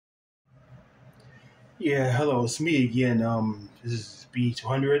Yeah, hello, it's me again. This is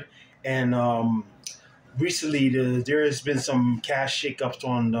B200, and recently there has been some cash shakeups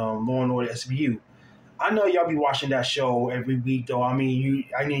on Law and Order SVU. I know y'all be watching that show every week, though. I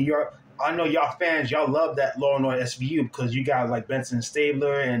know y'all fans, y'all love that Law and Order SVU because you got like Benson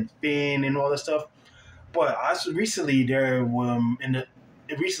Stabler and Finn and all that stuff. But recently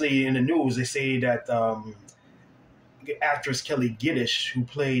recently in the news they say that actress Kelli Giddish, who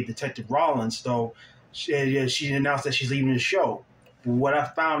played Detective Rollins, though, she announced that she's leaving the show. What I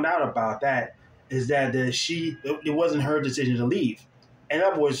found out about that is that it wasn't her decision to leave. In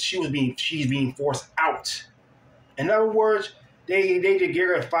other words, she's being forced out. In other words, they did get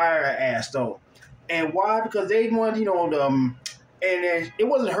her fire her ass though. And why? Because they wanted, and it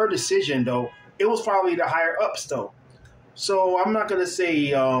wasn't her decision though. It was probably the higher ups though. So I'm not gonna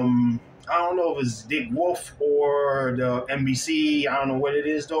say I don't know if it's Dick Wolf or the NBC. I don't know what it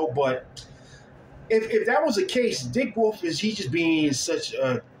is though. But if that was the case, Dick Wolf he's just being such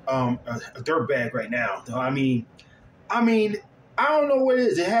a dirtbag right now. I don't know what it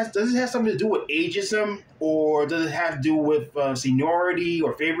is. Does it have something to do with ageism, or does it have to do with seniority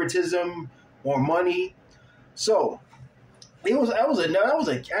or favoritism or money? So that was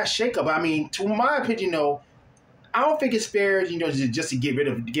a cash shakeup. I mean, to my opinion, though, I don't think it's fair, just to get rid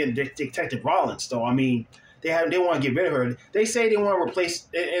of Detective Rollins. Though, I mean, they want to get rid of her. They say they want to replace,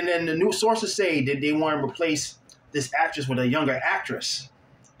 and then the new sources say that they want to replace this actress with a younger actress,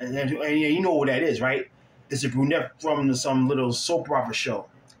 and you know who that is, right? It's a brunette from some little soap opera show.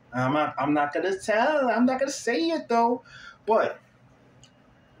 I'm not gonna say it though, but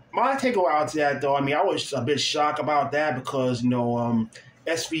my takeaway out to that though, I mean, I was a bit shocked about that because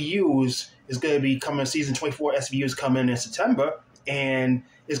SVU is going to be coming. Season 24 SVU is coming in September, and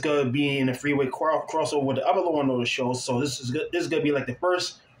it's going to be in a freeway crossover with the other Law and Order shows. So this is going to be like the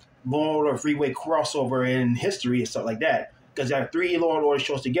first Law and Order freeway crossover in history and stuff like that, because there are 3 Law and Order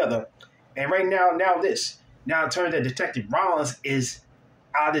shows together. And right now it turns out Detective Rollins is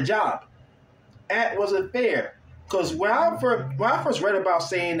out of the job. That wasn't fair. Because when I first read about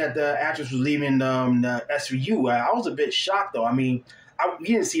saying that the actress was leaving the SVU, I was a bit shocked though. I mean, we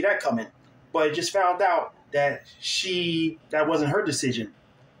didn't see that coming, but just found out that that wasn't her decision.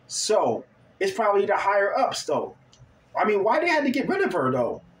 So it's probably the higher ups though. I mean, why they had to get rid of her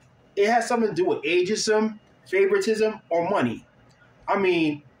though? It has something to do with ageism, favoritism, or money. I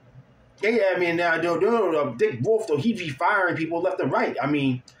mean, Dick Wolf though, he'd be firing people left and right. I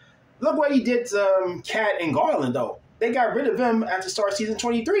mean, look what he did to Cat and Garland though. They got rid of him after start season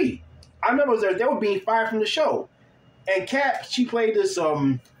 23. I remember they were being fired from the show. And Cat, she played this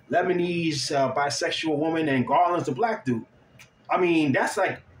Lebanese bisexual woman, and Garland's the black dude. I mean, that's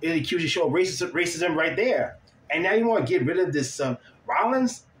like an accusation show of racism right there. And now you want to get rid of this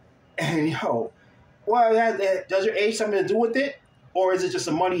Rollins? And does your age something to do with it? Or is it just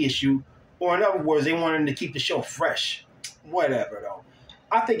a money issue? Or in other words, they want him to keep the show fresh. Whatever, though.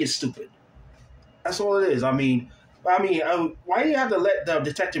 I think it's stupid. That's all it is. why do you have to let the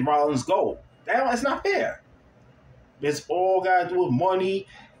Detective Rollins go? That's not fair. It's all got to do with money.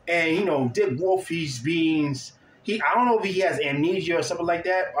 And, Dick Wolf, I don't know if he has amnesia or something like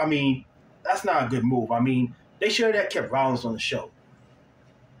that. I mean, that's not a good move. I mean, they should have kept Rollins on the show.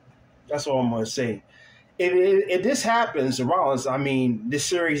 That's all I'm going to say. If this happens to Rollins, I mean, this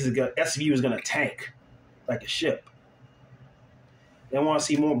series SVU is going to tank like a ship. They want to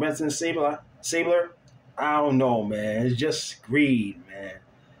see more Benson Stabler? I don't know, man. It's just greed, man.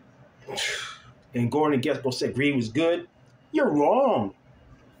 And Gordon Gekko said greed was good. You're wrong.